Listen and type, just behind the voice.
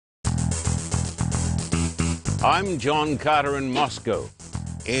I'm John Carter in Moscow,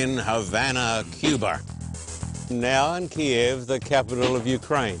 in Havana, Cuba. Now in Kiev, the capital of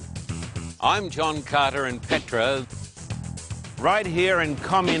Ukraine. I'm John Carter in Petra, right here in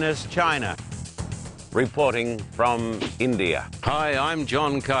communist China, reporting from India. Hi, I'm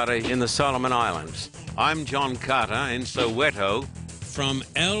John Carter in the Solomon Islands. I'm John Carter in Soweto, from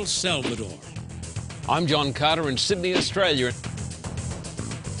El Salvador. I'm John Carter in Sydney, Australia.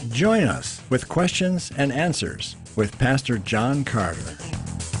 Join us with questions and answers with Pastor John Carter.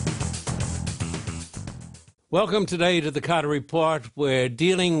 Welcome today to the Carter Report. We're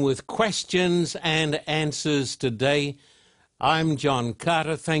dealing with questions and answers today. I'm John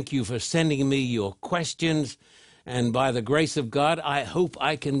Carter. Thank you for sending me your questions. And by the grace of God, I hope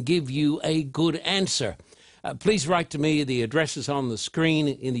I can give you a good answer. Please write to me. The address is on the screen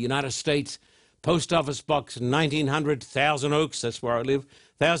in the United States. Post Office Box 1900, Thousand Oaks. That's where I live.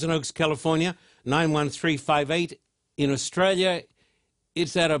 Thousand Oaks, California, 91358. In Australia,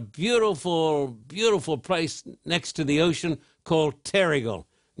 it's at a beautiful, beautiful place next to the ocean called Terrigal,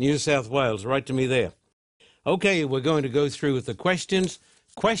 New South Wales. Write to me there. Okay, we're going to go through with the questions.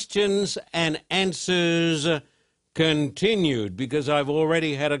 Questions and answers continued because I've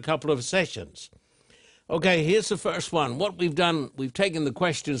already had a couple of sessions. Okay, here's the first one. What we've done, we've taken the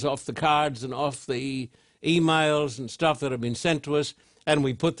questions off the cards and off the emails and stuff that have been sent to us, and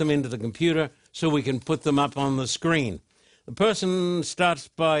we put them into the computer so we can put them up on the screen. The person starts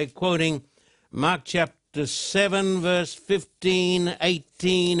by quoting Mark chapter 7, verse 15,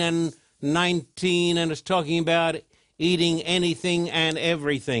 18, and 19, and it's talking about eating anything and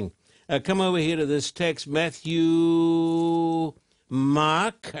everything. Come over here to this text, Mark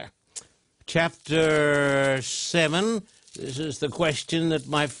chapter 7. This is the question that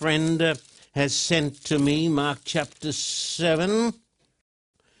my friend has sent to me. Mark chapter 7,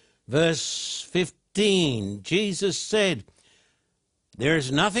 verse 15. Jesus said, "There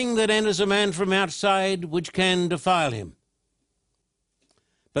is nothing that enters a man from outside which can defile him,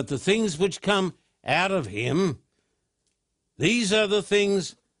 but the things which come out of him, these are the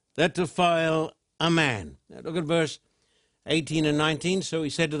things that defile a man." Now look at verse 18 and 19. So he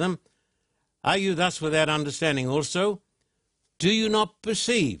said to them, "Are you thus without understanding also? Do you not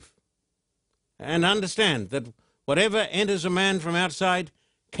perceive and understand that whatever enters a man from outside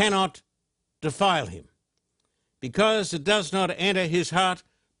cannot defile him, because it does not enter his heart,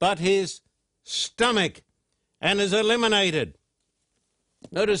 but his stomach, and is eliminated?"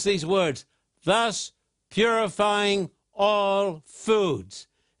 Notice these words, "thus purifying all foods."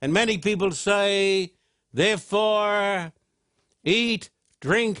 And many people say, therefore, eat,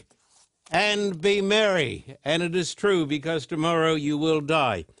 drink, and be merry. And it is true, because tomorrow you will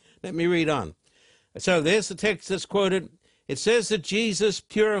die. Let me read on. So there's the text that's quoted. It says that Jesus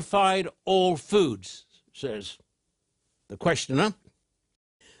purified all foods, says the questioner.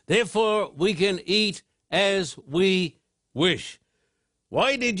 Therefore, we can eat as we wish.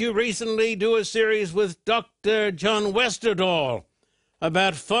 Why did you recently do a series with Dr. John Westerdahl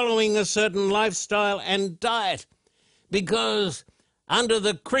about following a certain lifestyle and diet? Because under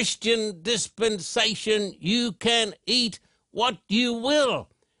the Christian dispensation, you can eat what you will,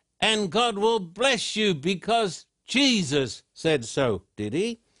 and God will bless you because Jesus said so. Did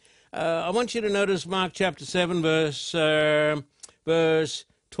he? I want you to notice Mark chapter 7, verse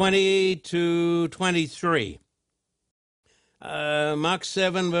 20 to 23. Mark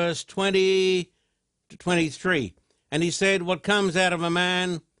 7, verse 20 to 23. "And he said, what comes out of a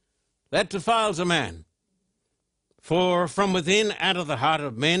man, that defiles a man. For from within, out of the heart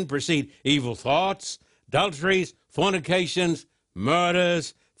of men, proceed evil thoughts, adulteries, fornications,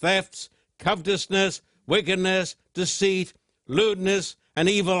 murders, thefts, covetousness, wickedness, deceit, lewdness, an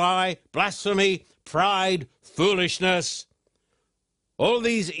evil eye, blasphemy, pride, foolishness. All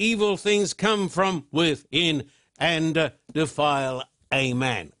these evil things come from within and defile a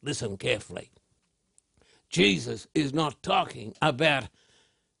man." Listen carefully. Jesus is not talking about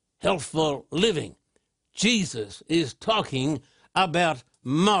healthful living. Jesus is talking about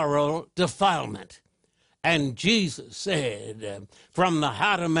moral defilement. And Jesus said, from the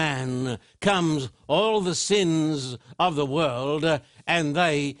heart of man comes all the sins of the world, and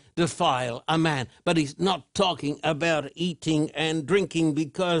they defile a man. But he's not talking about eating and drinking,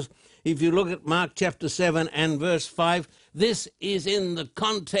 because if you look at Mark chapter 7 and verse 5, this is in the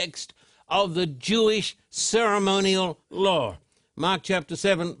context of the Jewish ceremonial law. Mark chapter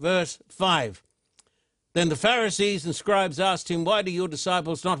 7, verse 5. "Then the Pharisees and scribes asked him, why do your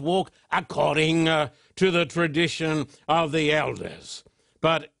disciples not walk according to the tradition of the elders,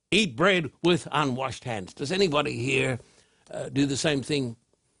 but eat bread with unwashed hands?" Does anybody here do the same thing?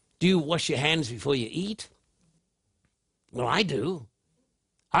 Do you wash your hands before you eat? Well, I do.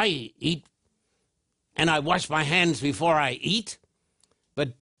 I eat and I wash my hands before I eat.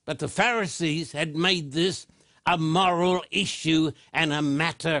 But the Pharisees had made this a moral issue and a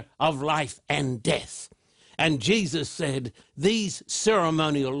matter of life and death. And Jesus said, these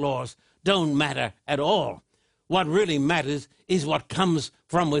ceremonial laws don't matter at all. What really matters is what comes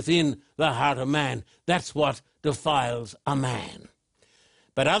from within the heart of man. That's what defiles a man.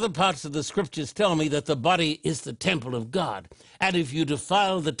 But other parts of the scriptures tell me that the body is the temple of God. And if you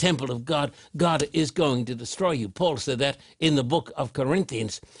defile the temple of God, God is going to destroy you. Paul said that in the book of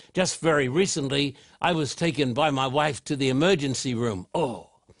Corinthians. Just very recently, I was taken by my wife to the emergency room.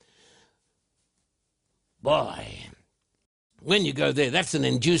 Oh, boy. When you go there, that's an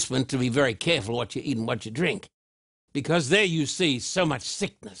inducement to be very careful what you eat and what you drink. Because there you see so much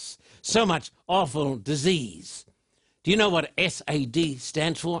sickness, so much awful disease. Do you know what SAD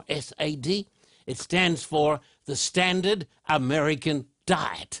stands for? SAD? It stands for the Standard American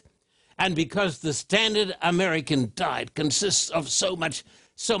Diet. And because the Standard American Diet consists of so much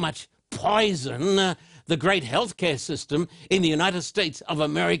poison, the great healthcare system in the United States of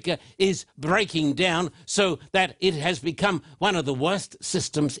America is breaking down so that it has become one of the worst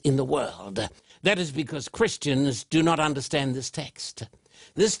systems in the world. That is because Christians do not understand this text.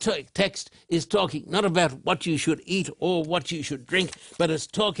 This text is talking not about what you should eat or what you should drink, but it's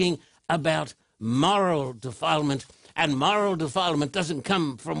talking about moral defilement. And moral defilement doesn't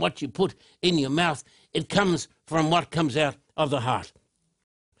come from what you put in your mouth. It comes from what comes out of the heart.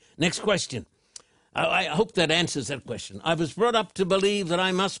 Next question. I hope that answers that question. I was brought up to believe that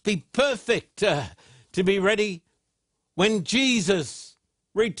I must be perfect to be ready when Jesus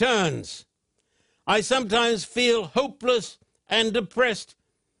returns. I sometimes feel hopeless and depressed,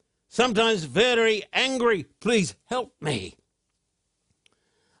 sometimes very angry. Please help me.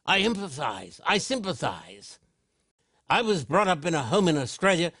 I empathize. I sympathize. I was brought up in a home in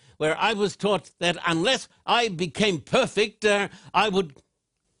Australia where I was taught that unless I became perfect, I would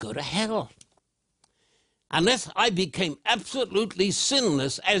go to hell. Unless I became absolutely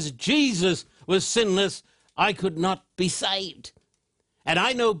sinless, as Jesus was sinless, I could not be saved. And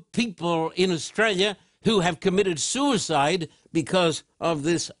I know people in Australia who have committed suicide because of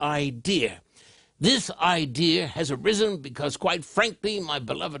this idea. This idea has arisen because, quite frankly, my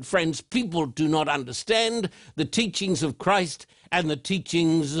beloved friends, people do not understand the teachings of Christ and the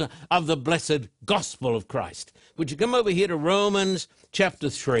teachings of the blessed gospel of Christ. Would you come over here to Romans chapter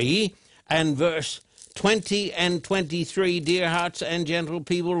 3 and verse 20 and 23, dear hearts and gentle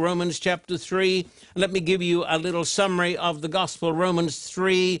people, Romans chapter 3. Let me give you a little summary of the gospel, Romans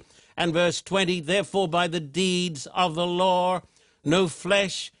 3 and verse 20. Therefore, by the deeds of the law, no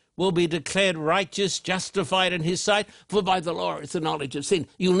flesh will be declared righteous, justified in his sight, for by the law is the knowledge of sin.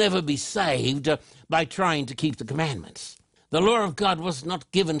 You'll never be saved by trying to keep the commandments. The law of God was not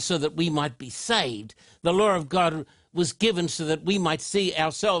given so that we might be saved. The law of God was given so that we might see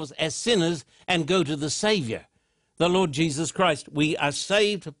ourselves as sinners and go to the Savior, the Lord Jesus Christ. We are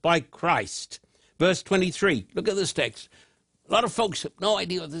saved by Christ. Verse 23, look at this text. A lot of folks have no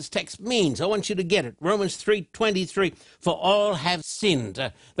idea what this text means. I want you to get it. Romans 3:23, for all have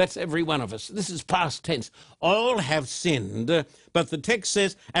sinned. That's every one of us. This is past tense. All have sinned, but the text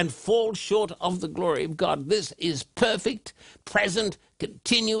says, and fall short of the glory of God. This is perfect, present,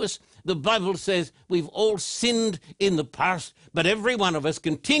 continuous. The Bible says we've all sinned in the past, but every one of us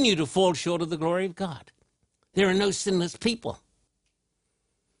continue to fall short of the glory of God. There are no sinless people.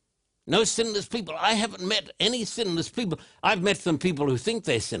 No sinless people. I haven't met any sinless people. I've met some people who think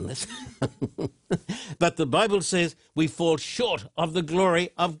they're sinless. But the Bible says we fall short of the glory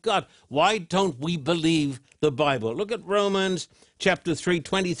of God. Why don't we believe the Bible? Look at Romans chapter 3,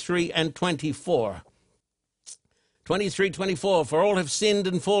 23 and 24. 23, 24, for all have sinned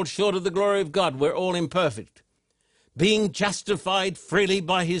and fall short of the glory of God. We're all imperfect. Being justified freely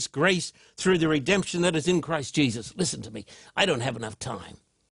by his grace through the redemption that is in Christ Jesus. Listen to me. I don't have enough time.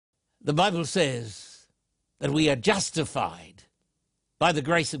 The Bible says that we are justified by the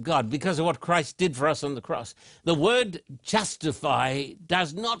grace of God because of what Christ did for us on the cross. The word justify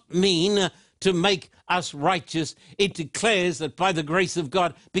does not mean to make us righteous. It declares that by the grace of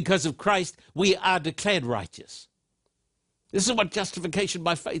God, because of Christ, we are declared righteous. This is what justification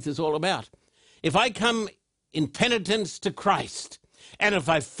by faith is all about. If I come in penitence to Christ, and if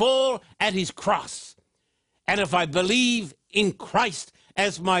I fall at his cross, and if I believe in Christ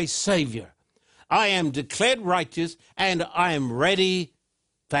as my Savior, I am declared righteous, and I am ready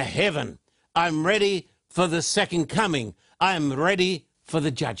for heaven. I'm ready for the second coming. I'm ready for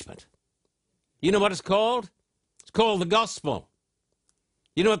the judgment. You know what it's called? It's called the gospel.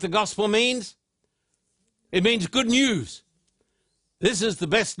 You know what the gospel means? It means good news. This is the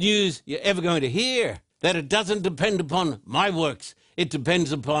best news you're ever going to hear, that it doesn't depend upon my works. It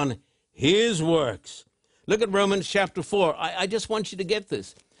depends upon his works. Look at Romans chapter 4. I just want you to get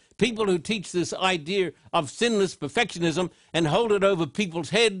this. People who teach this idea of sinless perfectionism and hold it over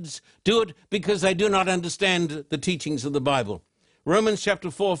people's heads do it because they do not understand the teachings of the Bible. Romans chapter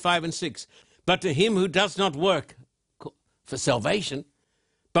 4, 5, and 6. But to him who does not work for salvation,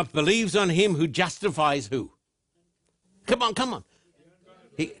 but believes on him who justifies who? Come on.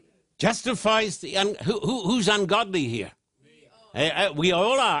 He justifies who's ungodly here? We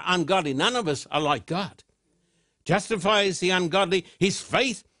all are ungodly. None of us are like God. Justifies the ungodly. His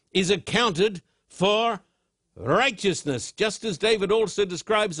faith is accounted for righteousness, just as David also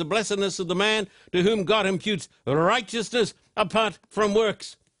describes the blessedness of the man to whom God imputes righteousness apart from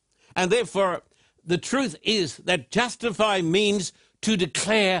works. And therefore, the truth is that justify means to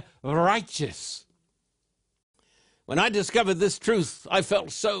declare righteous. When I discovered this truth, I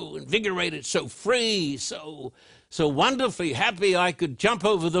felt so invigorated, so free, so wonderfully happy I could jump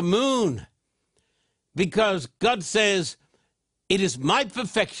over the moon. Because God says, it is my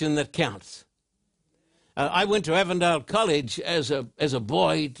perfection that counts. I went to Avondale College as a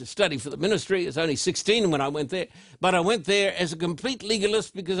boy to study for the ministry. I was only 16 when I went there. But I went there as a complete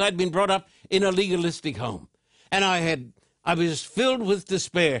legalist because I'd been brought up in a legalistic home. And I was filled with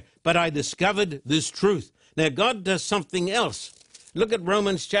despair, but I discovered this truth. Now, God does something else. Look at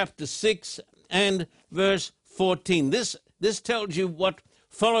Romans chapter 6 and verse 14. This tells you what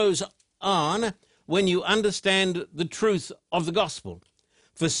follows on when you understand the truth of the gospel.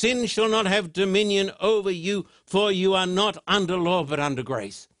 For sin shall not have dominion over you, for you are not under law but under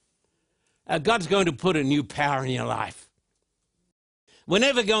grace. God's going to put a new power in your life. We're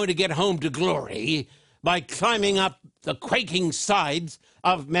never going to get home to glory by climbing up the quaking sides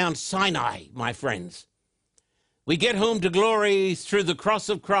of Mount Sinai, my friends. We get home to glory through the cross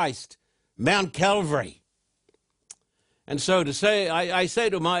of Christ, Mount Calvary. And so to say, I say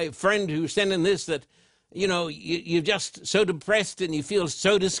to my friend who's sending this that, you're just so depressed and you feel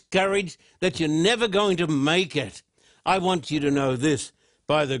so discouraged that you're never going to make it. I want you to know this.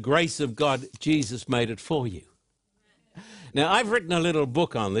 By the grace of God, Jesus made it for you. Now, I've written a little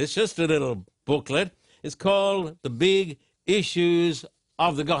book on this, just a little booklet. It's called The Big Issues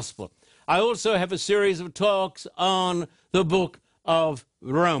of the Gospel. I also have a series of talks on the book of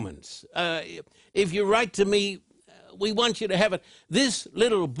Romans. If you write to me, we want you to have it. This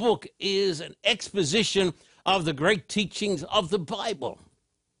little book is an exposition of the great teachings of the Bible.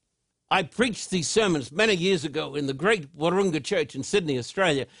 I preached these sermons many years ago in the great Wahroonga Church in Sydney,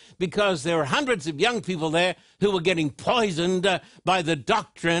 Australia, because there were hundreds of young people there who were getting poisoned by the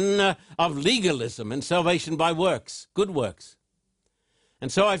doctrine of legalism and salvation by works, good works.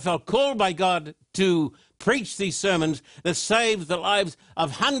 And so I felt called by God to preach these sermons that saved the lives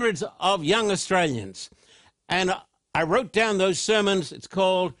of hundreds of young Australians. And I wrote down those sermons. It's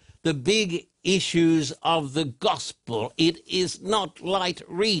called The Big Issues of the Gospel. It is not light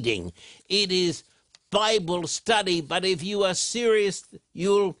reading. It is Bible study. But if you are serious,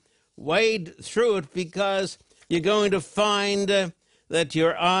 you'll wade through it because you're going to find that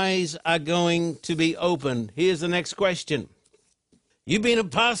your eyes are going to be opened. Here's the next question. You've been a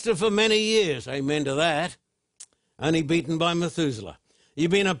pastor for many years. Amen to that. Only beaten by Methuselah.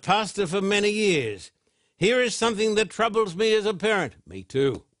 You've been a pastor for many years. Here is something that troubles me as a parent. Me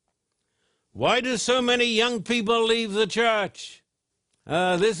too. Why do so many young people leave the church?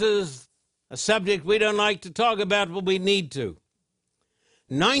 This is a subject we don't like to talk about, but we need to.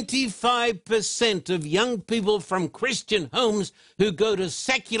 95% of young people from Christian homes who go to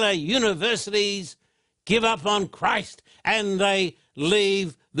secular universities give up on Christ and they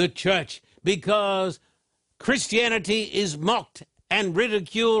leave the church because Christianity is mocked and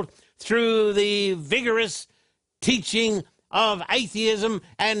ridiculed through the vigorous teaching of atheism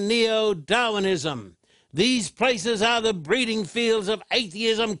and neo-Darwinism. These places are the breeding fields of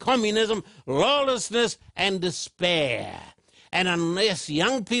atheism, communism, lawlessness, and despair. And unless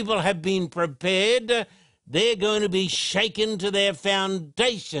young people have been prepared, they're going to be shaken to their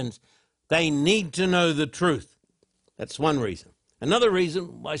foundations. They need to know the truth. That's one reason. Another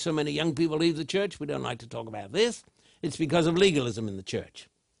reason why so many young people leave the church, we don't like to talk about this, it's because of legalism in the church.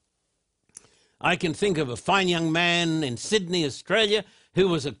 I can think of a fine young man in Sydney, Australia, who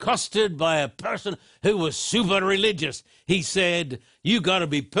was accosted by a person who was super religious. He said, you got to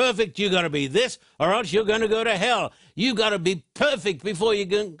be perfect, you got to be this, or else you're going to go to hell. You got to be perfect before you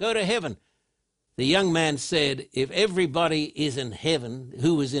can go to heaven. The young man said, if everybody is in heaven,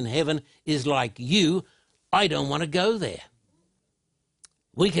 who is in heaven, is like you, I don't want to go there.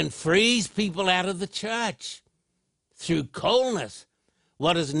 We can freeze people out of the church through coldness.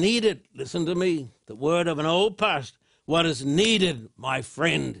 what is needed, listen to me, the word of an old pastor, what is needed, my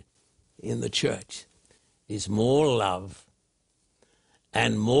friend, in the church is more love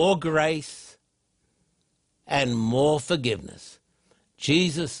and more grace and more forgiveness.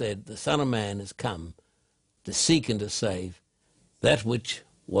 Jesus said the Son of Man has come to seek and to save that which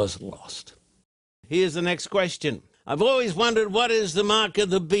was lost. Here's the next question. I've always wondered, what is the mark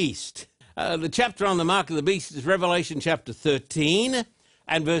of the beast? The chapter on the mark of the beast is Revelation chapter 13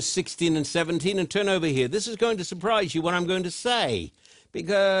 and verse 16 and 17. And turn over here. This is going to surprise you what I'm going to say,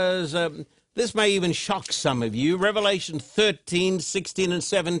 because this may even shock some of you. Revelation 13, 16 and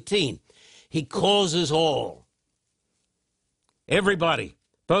 17. He causes all, everybody,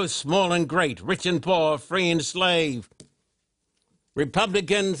 both small and great, rich and poor, free and slave,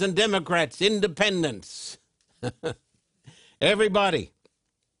 Republicans and Democrats, independents, everybody,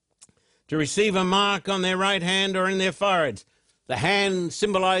 to receive a mark on their right hand or in their foreheads. The hand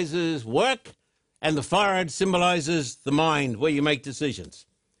symbolizes work, and the forehead symbolizes the mind, where you make decisions.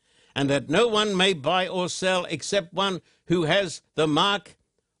 And that no one may buy or sell except one who has the mark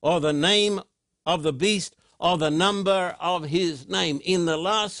or the name of the beast or the number of his name. In the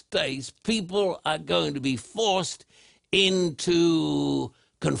last days, people are going to be forced into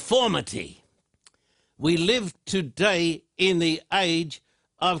conformity. We live today in the age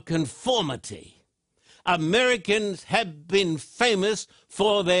of conformity. Americans have been famous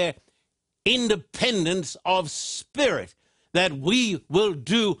for their independence of spirit, that we will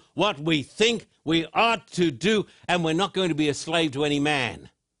do what we think we ought to do, and we're not going to be a slave to any man.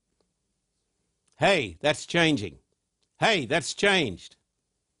 Hey, that's changing. Hey, that's changed.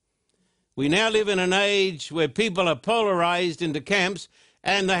 We now live in an age where people are polarized into camps,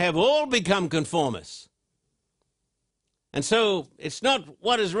 and they have all become conformists. And so it's not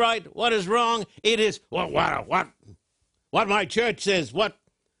what is right, what is wrong. It is what my church says, what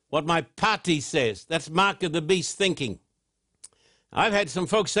my party says. That's mark of the beast thinking. I've had some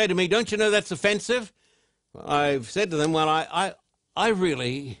folks say to me, don't you know that's offensive? I've said to them, well, I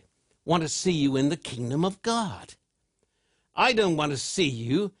really want to see you in the kingdom of God. I don't want to see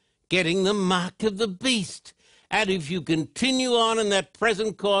you getting the mark of the beast. And if you continue on in that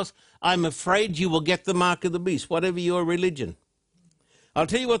present course, I'm afraid you will get the mark of the beast, whatever your religion. I'll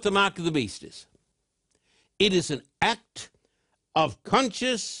tell you what the mark of the beast is. It is an act of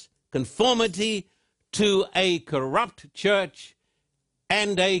conscious conformity to a corrupt church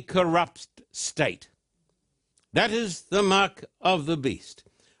and a corrupt state. That is the mark of the beast.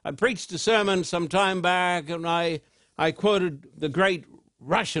 I preached a sermon some time back, and I quoted the great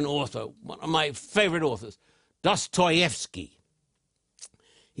Russian author, one of my favorite authors, Dostoevsky.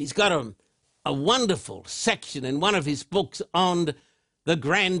 He's got a wonderful section in one of his books on the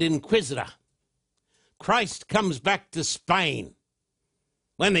Grand Inquisitor. Christ comes back to Spain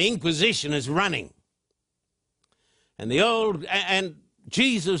when the Inquisition is running. And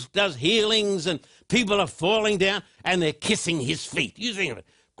Jesus does healings, and people are falling down, and they're kissing his feet. You think of it.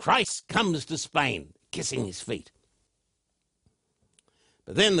 Christ comes to Spain, kissing his feet.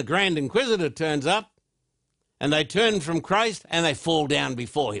 But then the Grand Inquisitor turns up, and they turn from Christ, and they fall down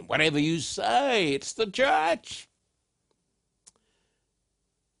before him. Whatever you say, it's the church.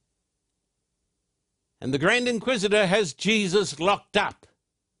 And the Grand Inquisitor has Jesus locked up.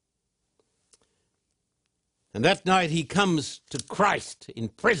 And that night he comes to Christ in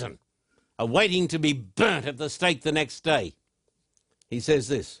prison, awaiting to be burnt at the stake the next day. He says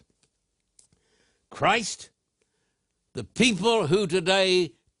this, Christ, the people who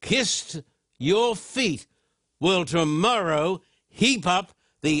today kissed your feet will tomorrow heap up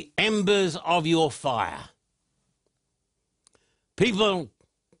the embers of your fire. People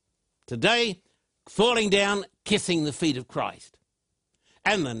today falling down, kissing the feet of Christ.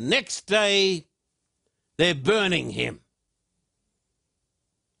 And the next day, they're burning him.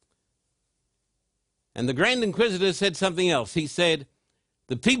 And the Grand Inquisitor said something else. He said,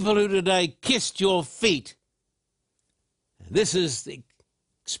 the people who today kissed your feet, this is the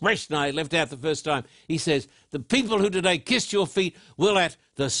expression I left out the first time. He says, the people who today kissed your feet will at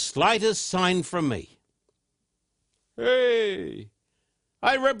the slightest sign from me. Hey,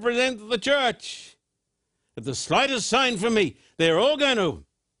 I represent the church. At the slightest sign from me, they're all going to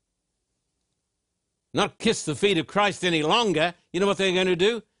not kiss the feet of Christ any longer. You know what they're going to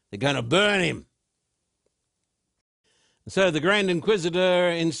do? They're going to burn him. So the Grand Inquisitor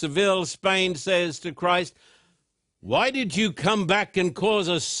in Seville, Spain, says to Christ, why did you come back and cause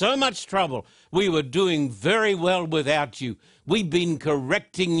us so much trouble? We were doing very well without you. We've been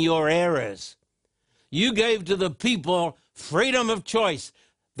correcting your errors. You gave to the people freedom of choice.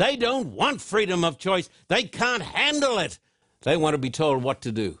 They don't want freedom of choice. They can't handle it. They want to be told what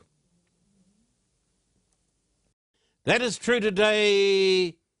to do. That is true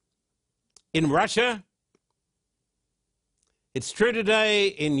today in Russia. It's true today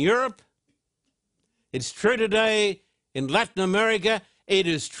in Europe. It's true today in Latin America. It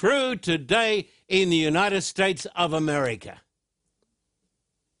is true today in the United States of America,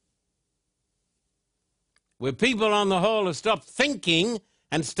 where people on the whole have stopped thinking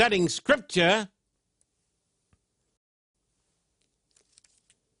and studying Scripture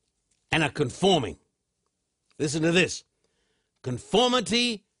and are conforming. Listen to this.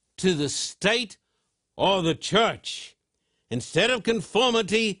 Conformity to the state or the church, instead of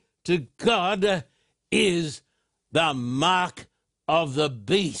conformity to God, is the mark of the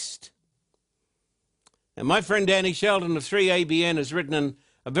beast. And my friend Danny Sheldon of 3ABN has written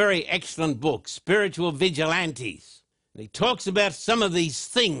a very excellent book, Spiritual Vigilantes. And he talks about some of these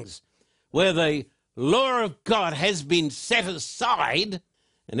things where the law of God has been set aside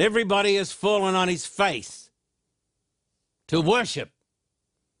and everybody has fallen on his face to worship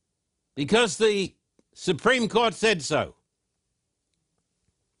because the Supreme Court said so.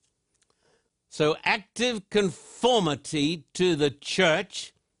 So active conformity to the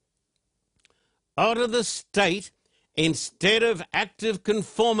church or to the state instead of active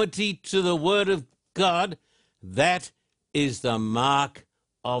conformity to the Word of God, that is the mark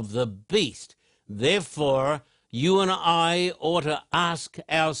of the beast. Therefore, you and I ought to ask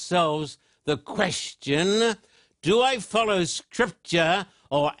ourselves the question, do I follow Scripture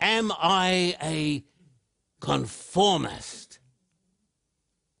or am I a conformist?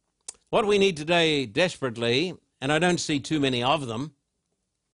 What we need today desperately, and I don't see too many of them,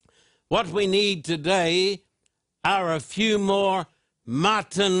 what we need today are a few more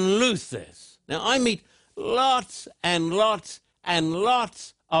Martin Luthers. Now, I meet lots and lots and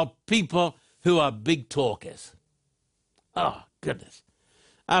lots of people who are big talkers. Oh, goodness.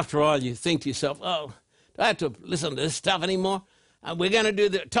 After all, you think to yourself, oh, do I have to listen to this stuff anymore? We're going to do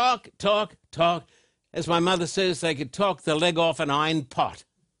the talk, talk, talk. As my mother says, they could talk the leg off an iron pot.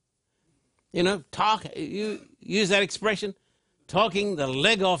 You know, talk, you use that expression, talking the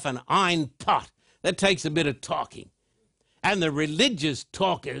leg off an iron pot. That takes a bit of talking. And the religious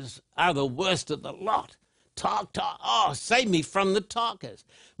talkers are the worst of the lot. Talk, talk. Oh, save me from the talkers.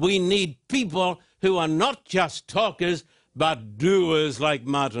 We need people who are not just talkers, but doers like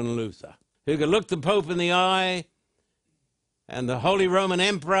Martin Luther, who could look the Pope in the eye and the Holy Roman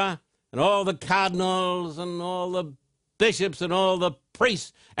Emperor and all the cardinals and all the bishops and all the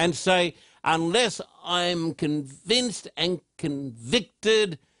priests and say, unless I'm convinced and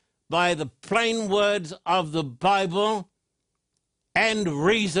convicted by the plain words of the Bible and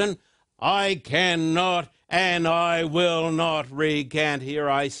reason, I cannot and I will not recant. Here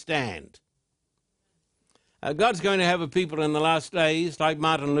I stand. God's going to have a people in the last days, like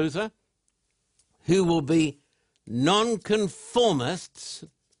Martin Luther, who will be nonconformists,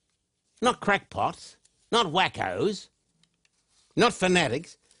 not crackpots, not wackos, not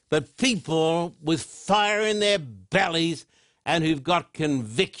fanatics, but people with fire in their bellies and who've got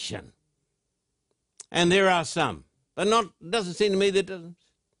conviction. And there are some, but doesn't seem to me that doesn't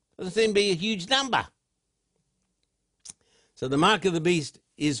seem to be a huge number. So the mark of the beast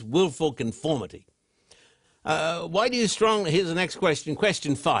is willful conformity. Why do you strongly, here's the next question,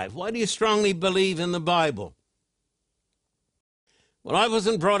 question 5. Why do you strongly believe in the Bible? Well, I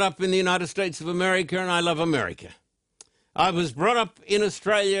wasn't brought up in the United States of America, and I love America. I was brought up in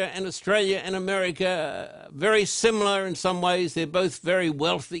Australia and America, very similar in some ways. They're both very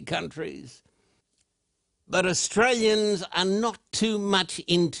wealthy countries. But Australians are not too much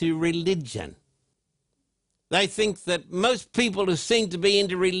into religion. They think that most people who seem to be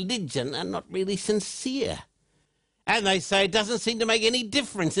into religion are not really sincere. And they say it doesn't seem to make any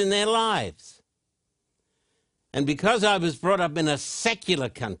difference in their lives. And because I was brought up in a secular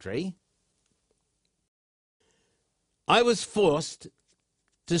country, I was forced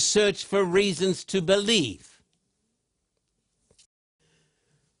to search for reasons to believe.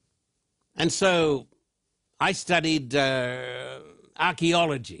 And so I studied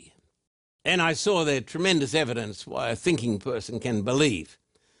archaeology, and I saw the tremendous evidence why a thinking person can believe.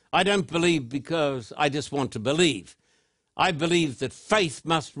 I don't believe because I just want to believe. I believe that faith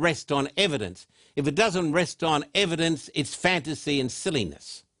must rest on evidence. If it doesn't rest on evidence, it's fantasy and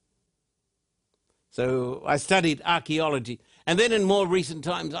silliness. So I studied archaeology. And then in more recent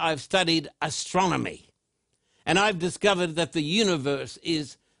times, I've studied astronomy. And I've discovered that the universe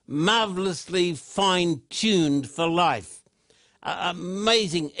is marvelously fine-tuned for life.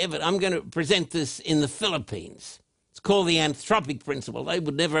 Amazing evidence. I'm going to present this in the Philippines. It's called the anthropic principle. They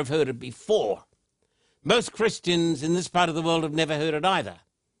would never have heard it before. Most Christians in this part of the world have never heard it either.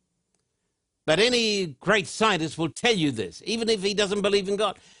 But any great scientist will tell you this, even if he doesn't believe in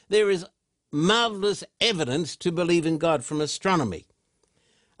God. There is marvelous evidence to believe in God from astronomy.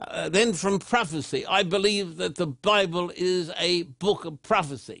 Then from prophecy, I believe that the Bible is a book of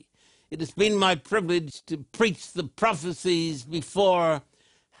prophecy. It has been my privilege to preach the prophecies before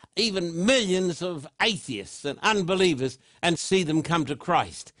even millions of atheists and unbelievers and see them come to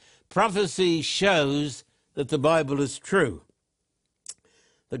Christ. Prophecy shows that the Bible is true.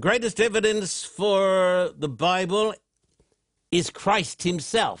 The greatest evidence for the Bible is Christ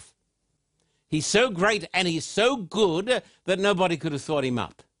himself. He's so great and he's so good that nobody could have thought him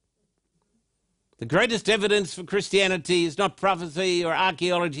up. The greatest evidence for Christianity is not prophecy or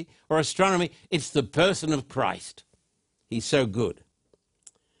archaeology or astronomy. It's the person of Christ. He's so good.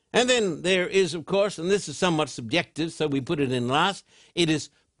 And then there is, of course, and this is somewhat subjective, so we put it in last, it is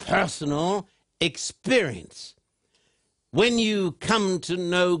personal experience. When you come to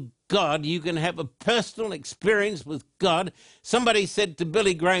know God, you can have a personal experience with God. Somebody said to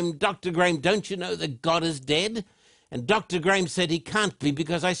Billy Graham, Dr. Graham, don't you know that God is dead? And Dr. Graham said he can't be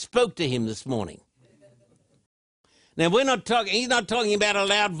because I spoke to him this morning. Now, he's not talking about a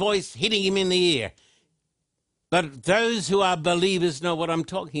loud voice hitting him in the ear. But those who are believers know what I'm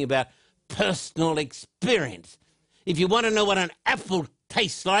talking about. Personal experience. If you want to know what an apple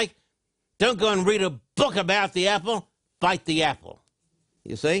tastes like, don't go and read a book about the apple. Bite the apple.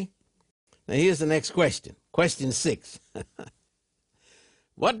 You see? Now here's the next question. Question 6.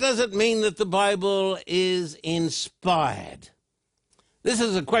 What does it mean that the Bible is inspired? This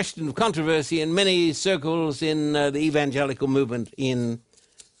is a question of controversy in many circles in the evangelical movement in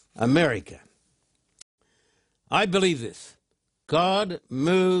America. I believe this. God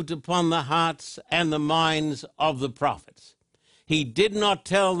moved upon the hearts and the minds of the prophets. He did not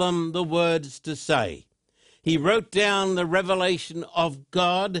tell them the words to say. He wrote down the revelation of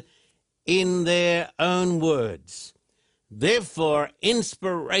God in their own words. Therefore,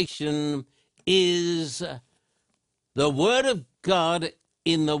 inspiration is the word of God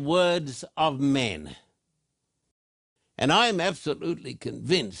in the words of men. And I'm absolutely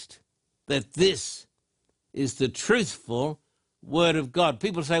convinced that this is the truthful word of God.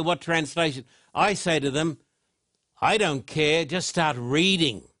 People say, what translation? I say to them, I don't care, just start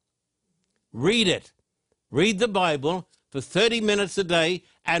reading. Read it. Read the Bible for 30 minutes a day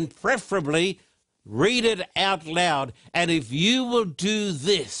and preferably read it out loud. And if you will do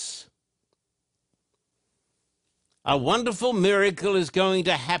this, a wonderful miracle is going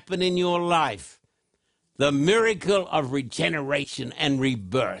to happen in your life. The miracle of regeneration and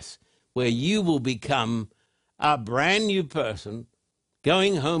rebirth, where you will become a brand new person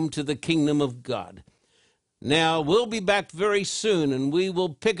going home to the kingdom of God. Now, we'll be back very soon, and we will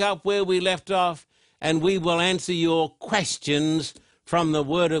pick up where we left off, and we will answer your questions from the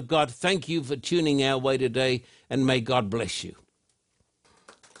Word of God. Thank you for tuning our way today, and may God bless you.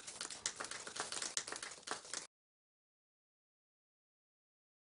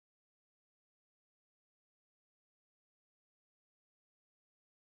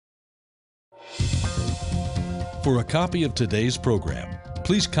 For a copy of today's program,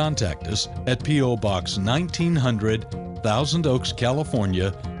 please contact us at P.O. Box 1900, Thousand Oaks,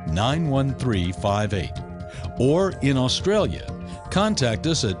 California, 91358. Or in Australia, contact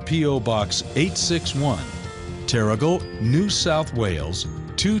us at P.O. Box 861, Terrigal, New South Wales,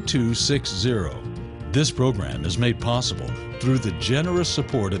 2260. This program is made possible through the generous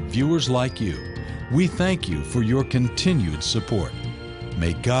support of viewers like you. We thank you for your continued support.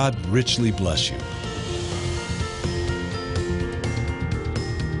 May God richly bless you.